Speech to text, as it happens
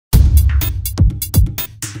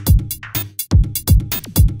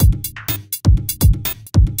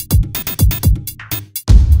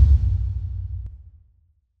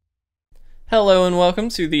Hello and welcome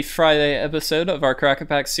to the Friday episode of our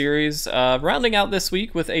Crack-A-Pack series, rounding out this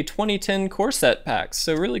week with a 2010 core set pack.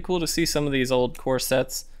 So really cool to see some of these old core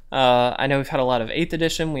sets. I know we've had a lot of 8th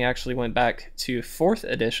edition. We actually went back to 4th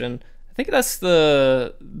edition. I think that's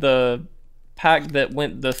the pack that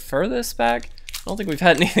went the furthest back. I don't think we've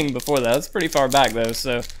had anything before that. That's pretty far back though,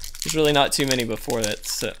 so there's really not too many before that.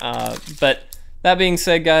 So, but that being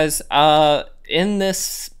said, guys, in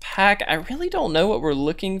this pack, I really don't know what we're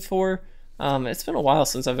looking for. It's been a while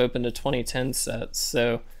since I've opened a 2010 set,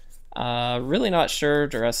 so really not sure.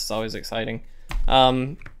 Duress is always exciting.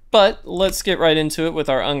 But let's get right into it with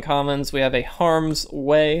our uncommons. We have a Harm's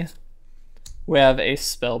Way. We have a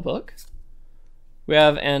Spellbook. We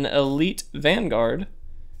have an Elite Vanguard.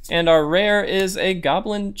 And our rare is a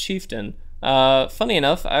Goblin Chieftain. Funny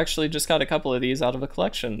enough, I actually just got a couple of these out of a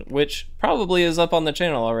collection, which probably is up on the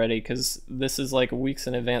channel already, because this is like weeks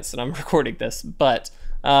in advance that I'm recording this, but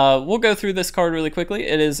we'll go through this card really quickly.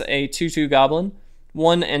 It is a 2/2 Goblin,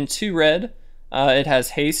 1 and 2 red. It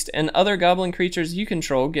has haste, and other goblin creatures you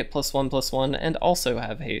control get +1/+1 and also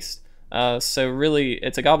have haste. So really,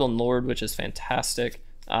 it's a Goblin Lord, which is fantastic.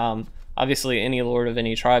 Obviously, any Lord of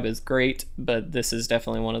any tribe is great, but this is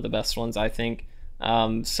definitely one of the best ones, I think.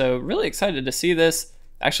 So really excited to see this.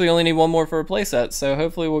 Actually only need one more for a playset, so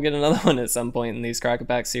hopefully we'll get another one at some point in these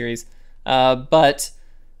Crack-A-Pack series.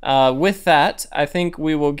 With that, I think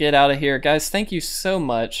we will get out of here. Guys, thank you so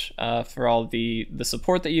much for all the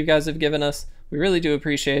support that you guys have given us. We really do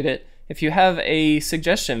appreciate it. If you have a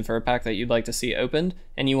suggestion for a pack that you'd like to see opened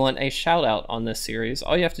and you want a shout out on this series,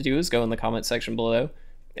 all you have to do is go in the comment section below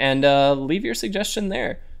and leave your suggestion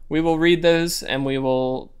there. We will read those and we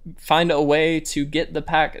will find a way to get the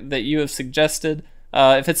pack that you have suggested.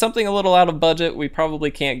 If it's something a little out of budget, we probably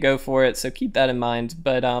can't go for it, so keep that in mind.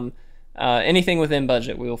 But anything within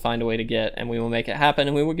budget, we will find a way to get, and we will make it happen,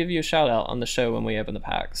 and we will give you a shout out on the show when we open the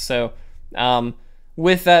pack. So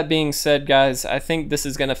with that being said, guys, I think this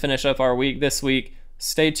is going to finish up our week this week.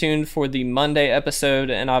 Stay tuned for the Monday episode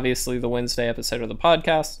and obviously the Wednesday episode of the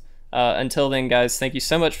podcast. Until then, guys, thank you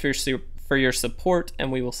so much for your support, and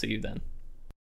we will see you then.